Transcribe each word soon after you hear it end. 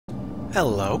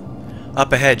Hello.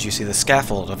 Up ahead you see the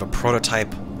scaffold of a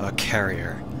prototype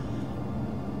carrier.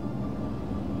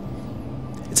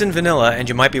 It's in vanilla, and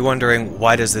you might be wondering,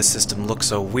 why does this system look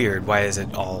so weird? Why is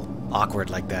it all awkward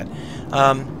like that?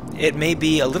 It may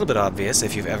be a little bit obvious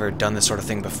if you've ever done this sort of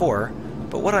thing before,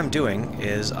 but what I'm doing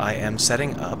is I am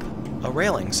setting up a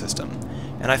railing system.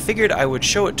 And I figured I would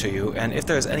show it to you, and if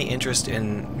there's any interest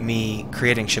in me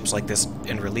creating ships like this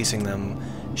and releasing them,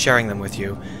 sharing them with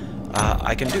you,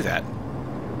 I can do that.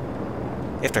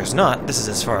 If there's not, this is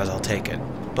as far as I'll take it.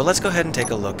 But let's go ahead and take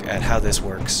a look at how this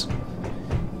works.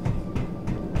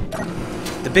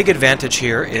 The big advantage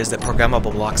here is that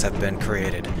programmable blocks have been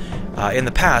created. In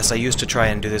the past, I used to try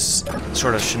and do this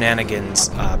sort of shenanigans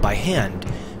by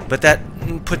hand, but that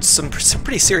puts some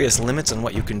pretty serious limits on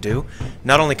what you can do.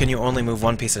 Not only can you only move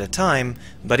one piece at a time,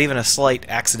 but even a slight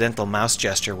accidental mouse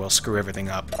gesture will screw everything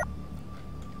up.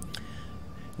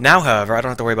 Now, however, I don't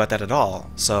have to worry about that at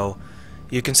all. So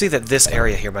you can see that this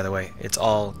area here, by the way, it's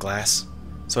all glass.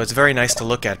 So it's very nice to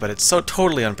look at, but it's so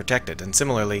totally unprotected, and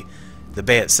similarly, the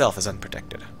bay itself is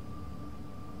unprotected.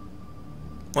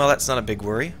 Well, that's not a big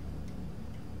worry.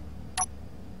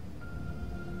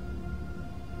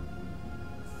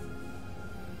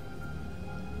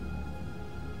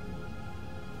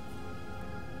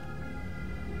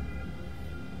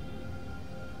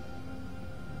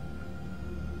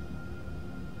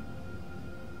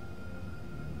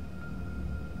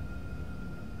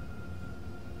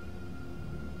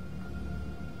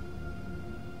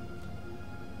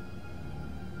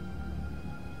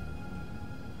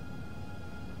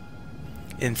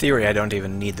 In theory, I don't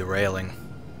even need the railing.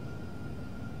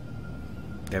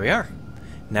 There we are.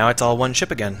 Now it's all one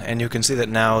ship again, and you can see that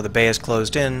now the bay is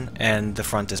closed in and the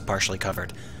front is partially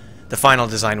covered. The final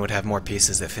design would have more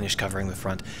pieces that finish covering the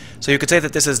front. So you could say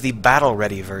that this is the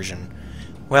battle-ready version.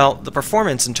 Well, the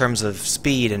performance in terms of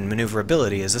speed and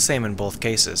maneuverability is the same in both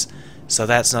cases, so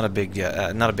that's not a big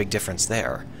difference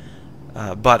there.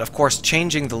 But of course,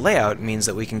 changing the layout means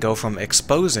that we can go from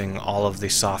exposing all of the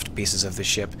soft pieces of the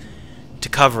ship to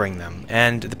covering them,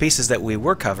 and the pieces that we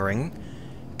were covering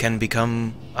can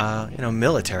become,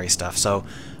 military stuff. So,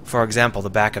 for example,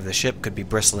 the back of the ship could be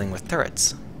bristling with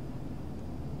turrets.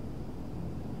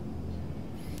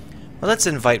 Well, let's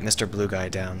invite Mr. Blue Guy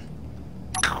down.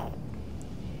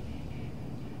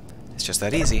 It's just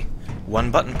that easy.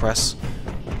 One button press.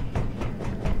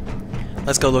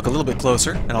 Let's go look a little bit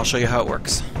closer, and I'll show you how it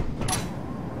works.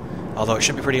 Although it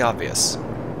should be pretty obvious.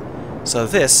 So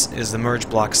this is the merge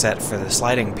block set for the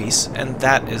sliding piece, and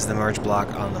that is the merge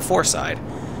block on the fore side.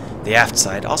 The aft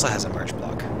side also has a merge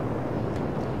block.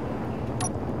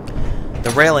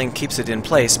 The railing keeps it in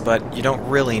place, but you don't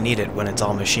really need it when it's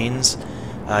all machines.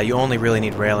 You only really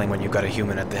need railing when you've got a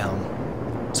human at the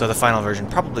helm. So the final version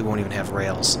probably won't even have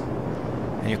rails.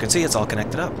 And you can see it's all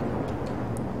connected up.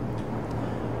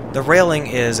 The railing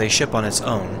is a ship on its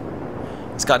own.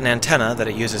 It's got an antenna that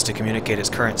it uses to communicate its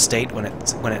current state when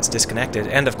it's disconnected,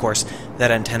 and of course that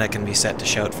antenna can be set to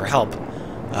shout for help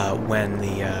when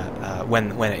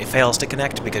it fails to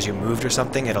connect because you moved or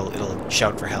something. It'll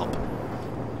shout for help.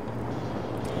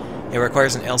 It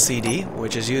requires an LCD,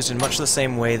 which is used in much the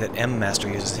same way that M-Master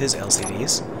uses his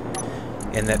LCDs,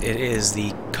 in that it is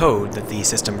the code that the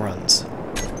system runs.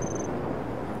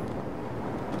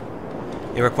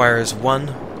 It requires one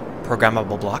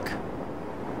programmable block,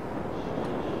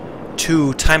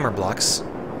 2 timer blocks,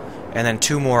 and then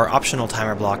 2 more optional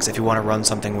timer blocks if you want to run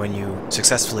something when you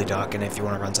successfully dock and if you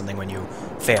want to run something when you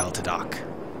fail to dock.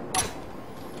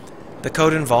 The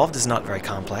code involved is not very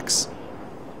complex.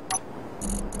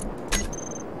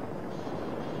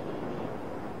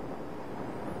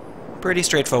 Pretty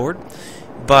straightforward,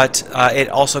 but it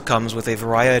also comes with a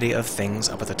variety of things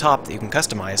up at the top that you can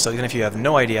customize, so even if you have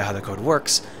no idea how the code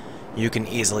works, you can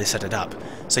easily set it up.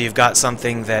 So you've got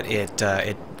something that it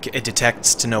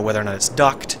detects to know whether or not it's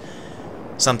docked,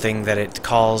 something that it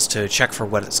calls to check for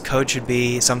what its code should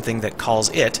be, something that calls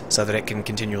it so that it can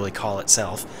continually call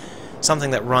itself,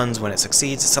 something that runs when it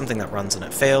succeeds, something that runs when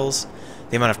it fails,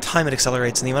 the amount of time it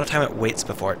accelerates, and the amount of time it waits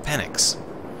before it panics.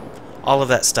 All of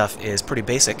that stuff is pretty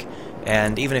basic,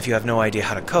 and even if you have no idea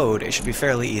how to code, it should be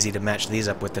fairly easy to match these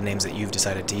up with the names that you've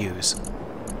decided to use.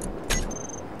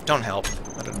 Don't help.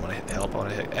 I didn't want to hit help, I want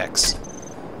to hit X.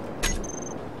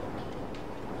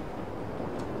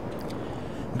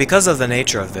 Because of the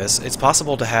nature of this, it's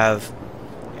possible to have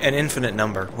an infinite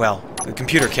number. Well, the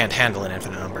computer can't handle an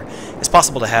infinite number. It's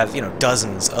possible to have,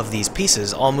 dozens of these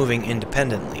pieces all moving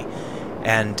independently,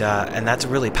 and that's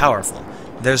really powerful.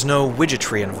 There's no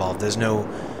widgetry involved. There's no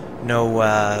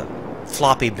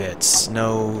floppy bits,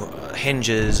 no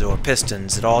hinges or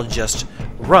pistons. It all just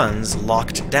runs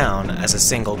locked down as a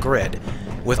single grid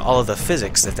with all of the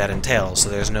physics that entails. So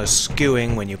there's no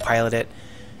skewing when you pilot it,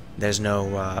 there's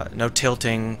no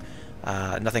tilting,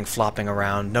 nothing flopping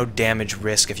around, no damage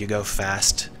risk if you go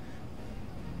fast.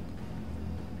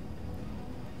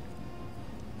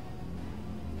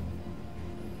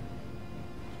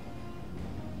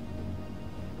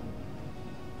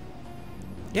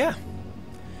 Yeah.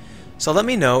 So let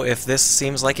me know if this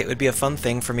seems like it would be a fun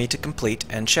thing for me to complete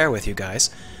and share with you guys,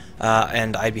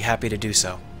 and I'd be happy to do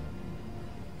so.